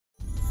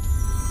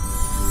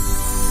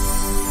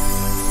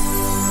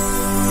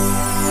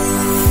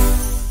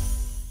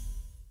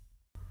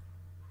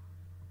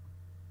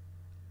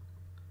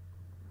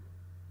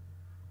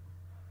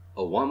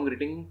warm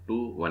greeting to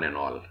one and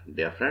all.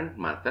 Dear friend,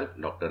 myself,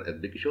 Dr.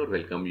 S.B. Kishor,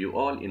 welcome you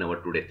all in our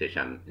today's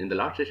session. In the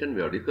last session,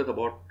 we have discussed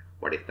about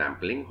what is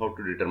sampling, how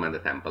to determine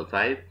the sample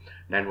size,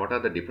 and what are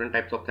the different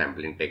types of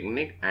sampling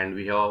technique, and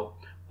we have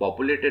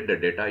populated the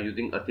data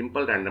using a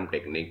simple random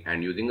technique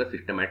and using a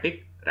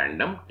systematic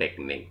random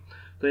technique.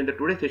 So in the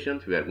today's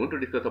sessions, we are going to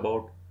discuss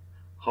about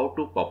how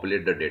to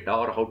populate the data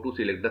or how to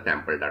select the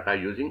sample data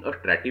using a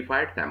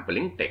stratified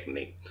sampling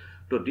technique.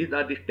 So these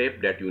are the steps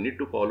that you need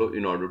to follow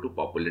in order to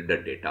populate the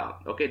data.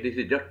 Okay, this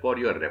is just for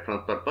your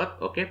reference purpose.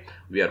 Okay,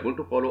 we are going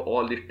to follow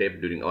all these steps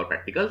during our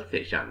practical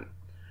session.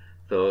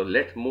 So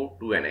let's move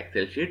to an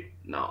Excel sheet.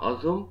 Now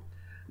assume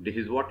this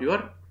is what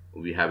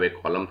we have a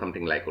column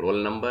something like roll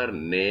number,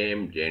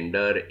 name,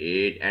 gender,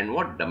 age, and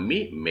what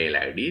dummy mail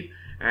IDs,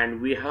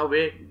 and we have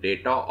a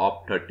data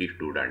of 30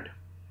 students.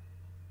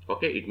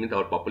 Okay, it means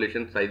our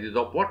population size is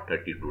of what?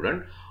 30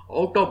 students.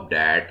 Out of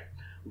that,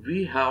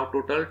 we have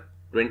total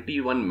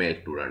 21 male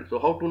students. So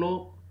how to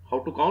know, how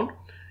to count?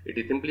 It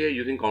is simply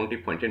using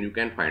countif function. You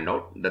can find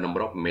out the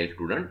number of male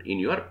students in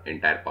your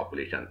entire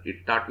population. It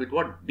starts with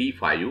what?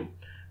 D5,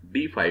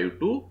 D5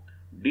 to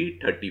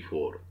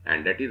D34,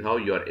 and that is how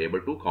you are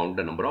able to count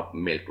the number of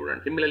male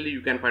students. Similarly,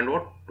 you can find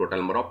what? Total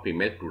number of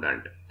female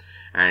students.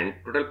 And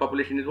total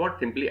population is what?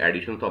 Simply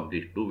additions of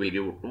these two will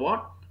give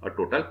what? A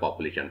total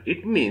population.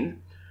 It means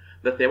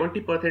the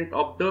 70%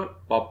 of the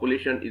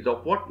population is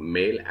of what?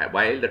 Male,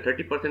 while the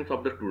 30%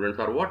 of the students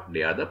are what?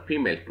 They are the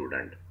female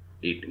students.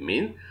 It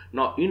means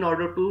now in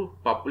order to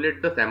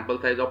populate the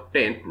sample size of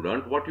 10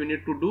 students, what you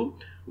need to do?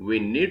 We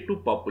need to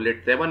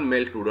populate 7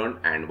 male students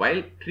and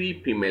while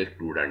 3 female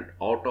students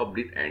out of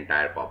this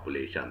entire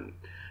population.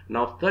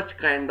 Now such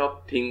kind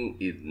of thing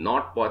is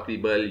not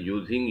possible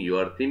using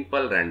your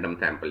simple random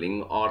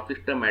sampling or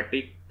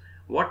systematic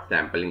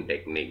sampling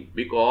technique,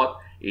 because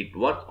it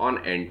works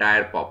on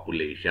entire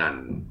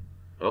population.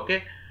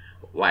 Okay,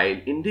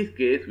 while in this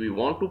case we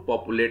want to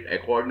populate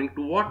according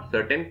to what?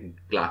 Certain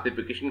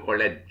classification called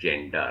as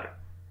gender.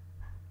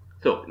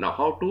 So now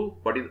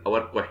what is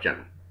our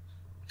question?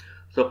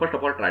 So first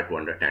of all, try to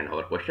understand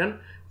our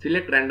question.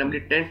 Select randomly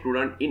 10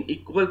 students in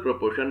equal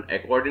proportion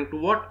according to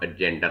what? A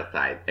gender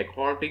size.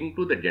 According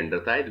to the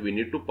gender size, we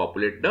need to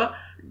populate the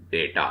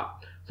data.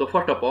 So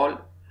first of all,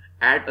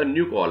 add a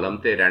new column,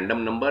 say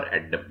random number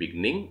at the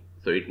beginning.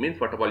 So it means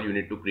first of all you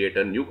need to create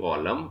a new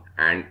column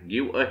and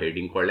give a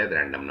heading called as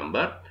random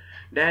number.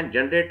 Then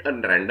generate a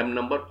random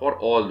number for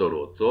all the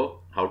rows.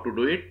 So how to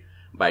do it?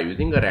 By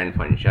using a rand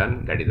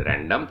function, that is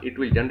random. It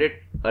will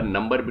generate a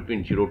number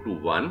between 0 to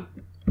 1,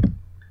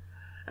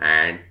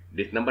 and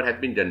this number has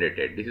been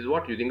generated. This is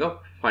what? Using a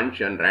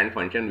function, rand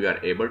function, we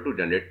are able to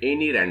generate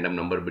any random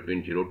number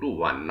between 0 to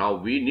 1. Now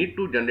we need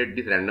to generate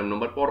this random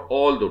number for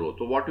all the rows.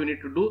 So what you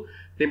need to do?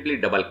 Simply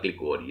double click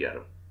over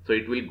here. So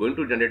it will going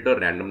to generate the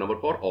random number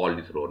for all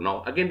this row.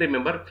 Now again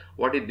remember,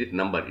 what is this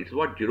number? It's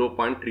what?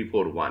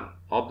 0.341.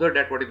 Observe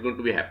that what is going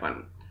to be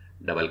happen.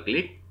 Double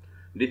click.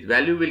 This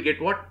value will get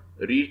what?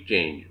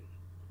 Rechange.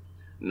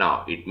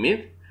 Now it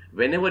means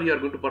whenever you are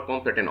going to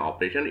perform certain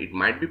operation, it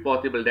might be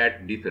possible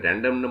that this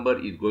random number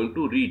is going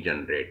to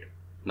regenerate.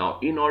 Now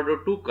in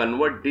order to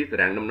convert this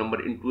random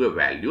number into a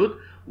value,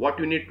 what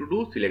you need to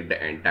do? Select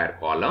the entire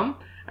column,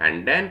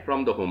 and then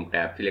from the home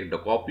tab select the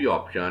copy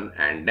option,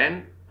 and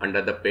then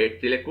under the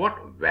page select what?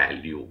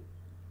 Value.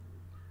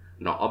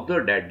 Now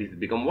observe that this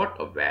become what?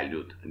 A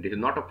value. This is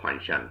not a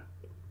function.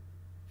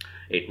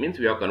 It means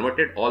we have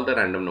converted all the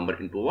random number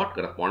into what?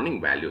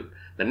 Corresponding values.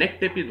 The next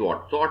step is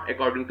what? Sort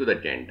according to the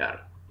gender.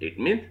 It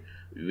means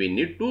we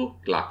need to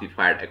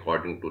classify it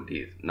according to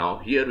this. Now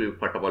here we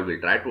first of all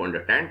will try to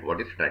understand what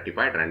is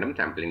stratified random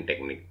sampling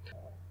technique.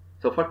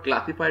 So first,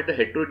 classify the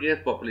heterogeneous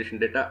population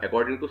data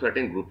according to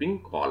certain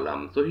grouping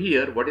column. So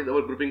here what is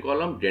our grouping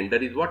column? Gender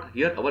is what?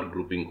 Here our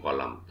grouping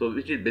column. So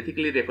which is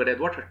basically referred as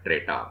what?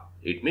 Strata.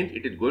 It means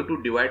it is going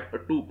to divide a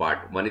two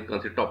part. One is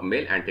consist of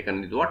male and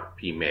second is what?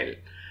 Female.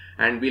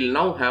 And we'll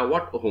now have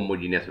what?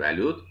 Homogeneous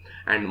values.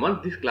 And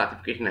once this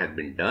classification has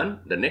been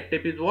done, the next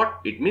step is what?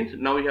 It means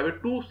now we have a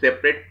two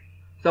separate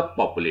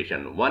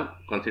subpopulation. One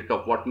consists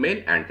of what?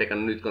 Male, and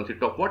second is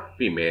consists of what?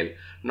 Female.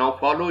 Now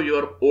follow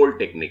your old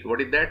technique.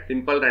 What is that?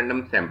 Simple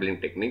random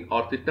sampling technique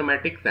or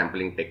systematic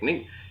sampling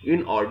technique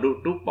in order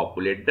to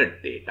populate the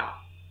data.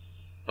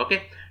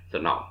 Okay. So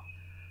now,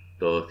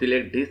 so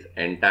select this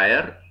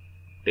entire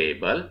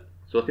table.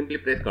 So simply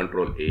press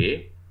Ctrl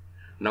A.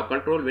 Now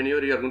control,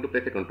 whenever you are going to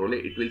press a Ctrl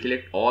A, it will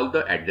select all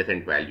the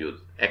adjacent values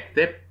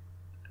except,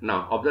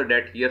 now observe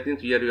that here,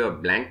 since here you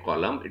have blank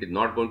column, it is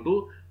not going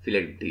to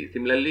select this.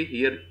 Similarly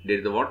here there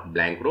is a what?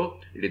 Blank row,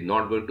 it is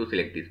not going to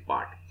select this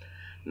part.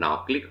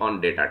 Now click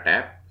on data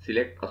tab,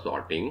 select a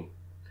sorting.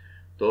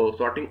 So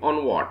sorting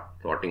on what?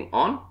 Sorting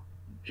on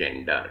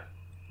gender.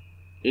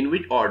 In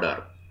which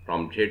order?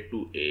 From Z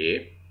to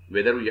A.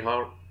 Whether we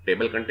have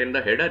table contain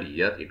the header?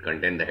 Yes, it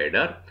contains the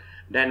header.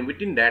 Then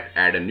within that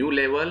add a new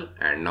label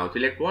and now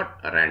select what?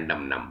 A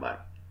random number.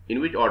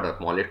 In which order?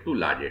 Smallest to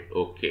largest.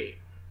 Okay.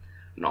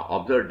 Now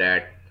observe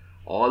that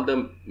all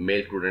the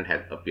male student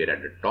has appeared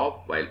at the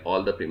top while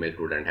all the female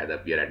student has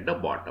appeared at the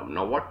bottom.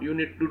 Now what you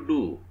need to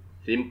do,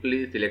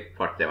 simply select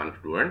for 7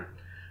 students,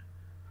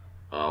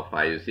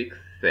 5, 6,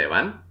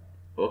 7,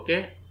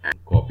 okay, and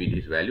copy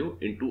this value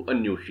into a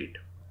new sheet.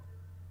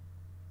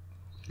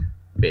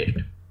 Paste.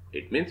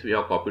 It means we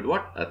have copied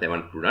what? A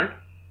 7 student.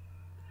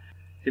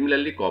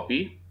 Similarly,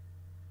 copy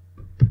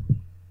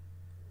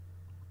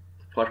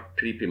first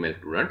 3 female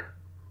students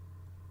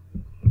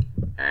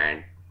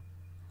and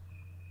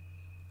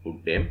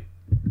put them.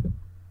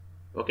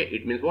 Okay,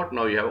 it means what?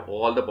 Now you have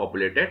all the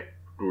populated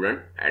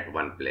students at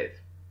one place.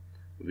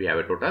 We have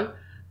a total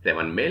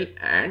 7 male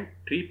and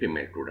 3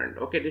 female students.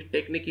 Okay, this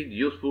technique is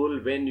useful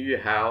when you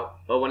have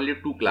only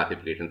 2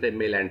 classifications, say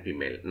male and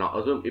female. Now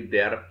assume if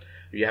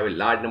you have a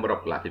large number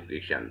of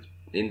classifications.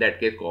 In that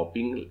case,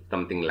 copying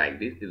something like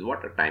this is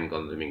what? A time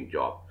consuming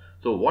job.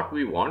 So what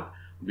we want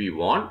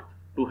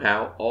to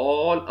have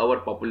all our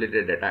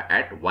populated data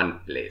at one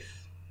place.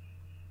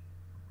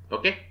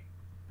 Okay.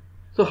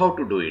 So how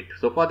to do it?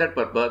 So for that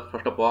purpose,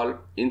 first of all,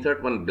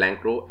 insert one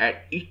blank row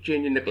at each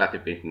change in the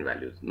classification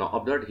values. Now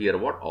observe here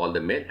what? All the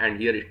male, and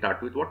here it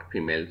starts with what?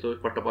 Female. So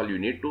first of all, you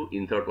need to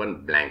insert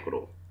one blank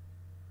row.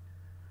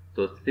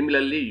 So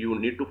similarly, you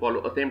need to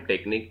follow the same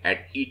technique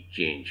at each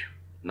change.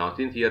 Now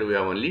since here we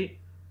have only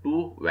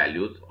 2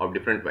 values of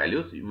different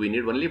values, we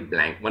need only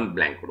one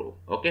blank row.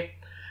 Okay.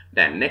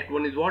 Then next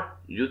one is what?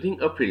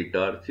 Using a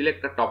filter,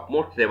 select the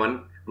topmost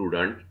 7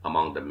 students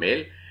among the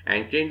male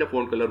and change the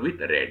font color with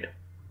red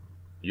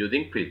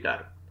using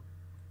filter.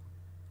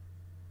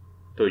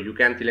 So you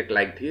can select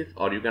like this,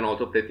 or you can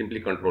also press simply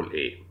Ctrl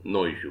A,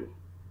 no issue.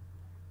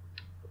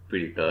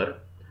 Filter,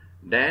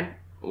 then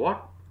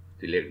what?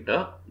 Select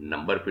the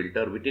number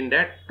filter. Within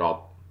that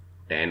top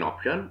 10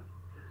 option,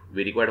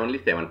 we require only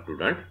 7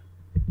 students.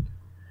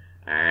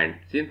 And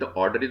since the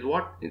order is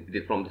what? It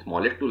is from the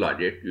smallest to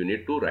largest, you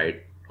need to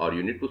write, or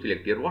you need to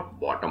select here what?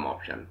 Bottom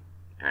option.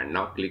 And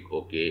now click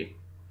OK.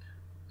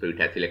 So it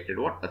has selected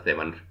what? A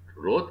 7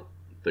 rows.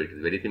 So it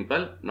is very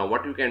simple. Now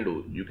what you can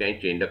do? You can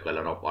change the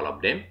color of all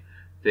of them,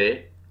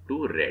 say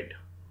to red.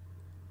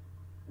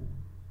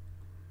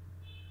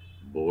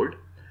 Bold.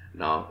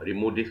 Now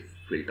remove this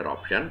filter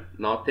option.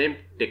 Now same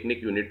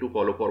technique you need to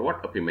follow for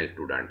what? A female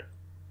student.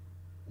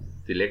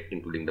 Select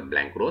including the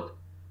blank rows.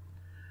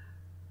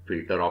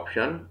 Filter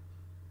option.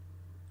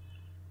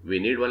 We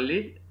need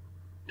only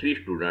 3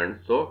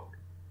 students. So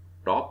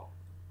bottom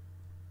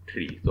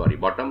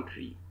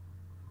 3.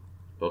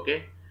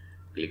 Okay.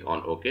 Click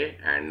on OK,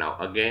 and now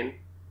again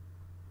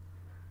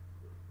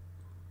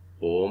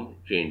home,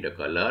 change the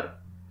color,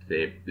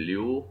 say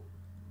blue.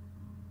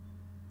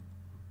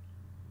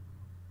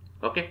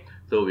 Okay,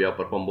 so we have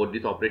performed both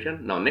this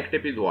operation. Now next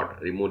step is what?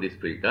 Remove this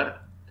filter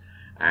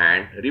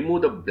and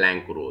remove the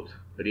blank rows.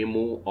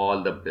 Remove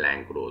all the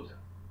blank rows.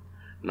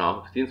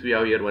 Now since we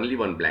have here only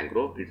one blank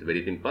row, it's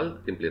very simple.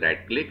 Simply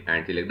right click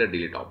and select the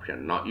delete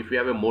option. Now if you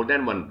have a more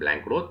than one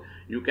blank row,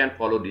 you can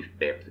follow these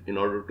steps in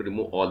order to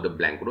remove all the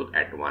blank rows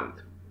at once.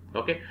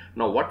 Okay,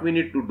 now what we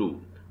need to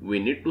do? We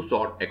need to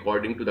sort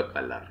according to the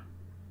color.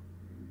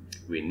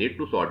 We need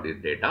to sort this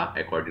data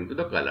according to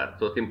the color.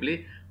 So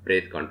simply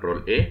press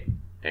Ctrl A,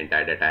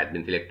 entire data has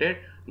been selected.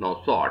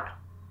 Now sort.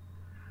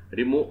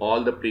 Remove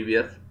all the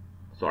previous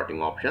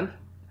sorting options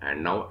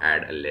and now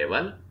add a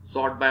label.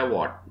 Sort by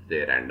what?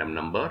 Say random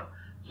number.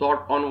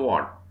 Sort on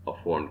what? A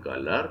font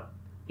color.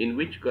 In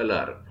which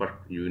color? First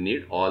you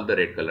need all the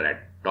red color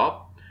at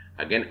top.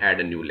 Again add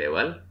a new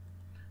label.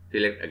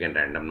 Select again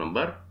random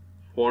number.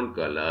 Font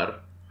color.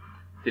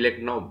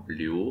 Select now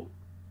blue.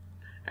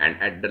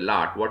 And at the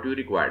last what you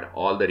required?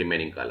 All the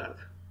remaining colors.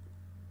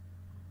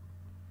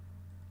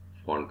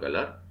 Font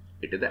color.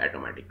 It is the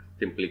automatic.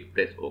 Simply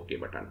press OK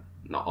button.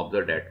 Now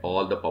observe that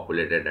all the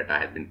populated data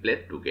has been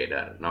placed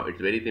together. Now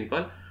it's very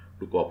simple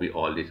to copy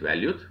all these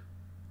values.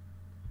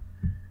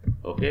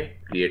 Okay,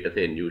 create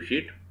a new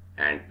sheet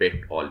and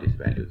paste all these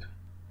values.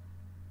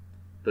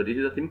 So this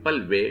is a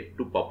simple way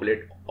to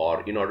populate,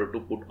 or in order to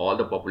put all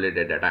the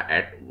populated data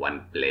at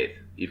one place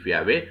if you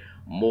have a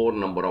more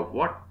number of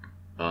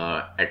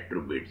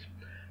attributes.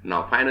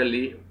 Now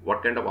finally,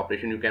 what kind of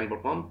operation you can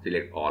perform?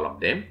 Select all of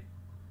them,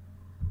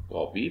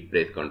 copy,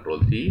 press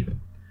Ctrl C.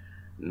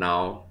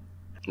 Now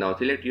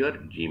select your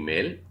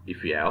Gmail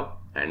if you have,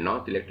 and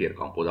now select your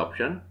compose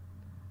option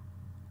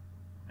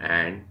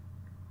and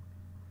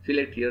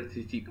select here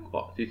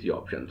CC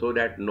option, so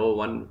that no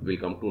one will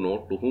come to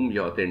know to whom you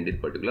have sent this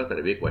particular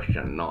survey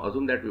question. Now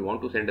assume that we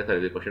want to send a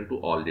survey question to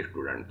all the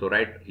students. So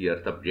write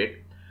here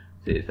subject,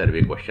 say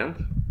survey questions.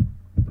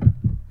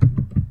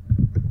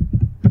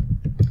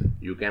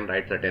 You can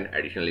write certain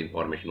additional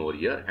information over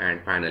here,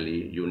 and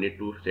finally you need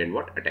to send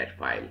what? Attach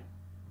file.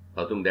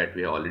 Assume that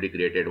we have already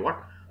created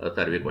what? A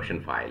survey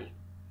question file.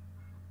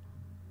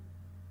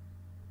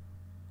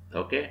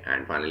 Okay,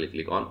 and finally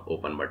click on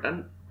open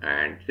button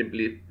and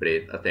simply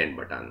press a send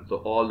button. So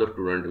all the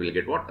students will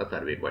get what? A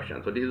survey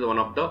question. So this is one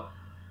of the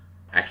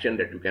action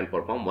that you can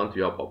perform once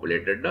you have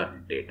populated the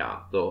data.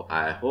 So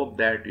I hope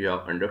that you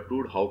have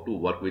understood how to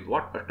work with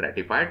what? A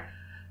stratified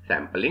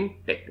sampling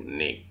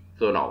technique.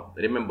 So now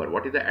remember,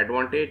 what is the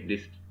advantage?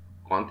 This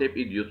concept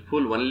is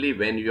useful only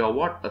when you have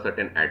what? A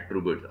certain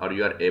attributes, or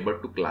you are able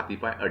to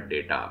classify a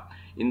data.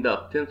 In the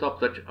absence of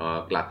such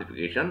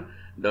classification,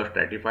 the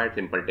stratified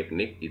simple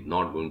technique is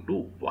not going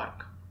to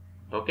work.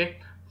 Okay,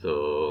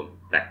 so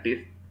practice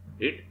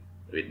it.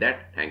 With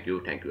that, thank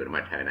you very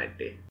much. Have a nice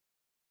day.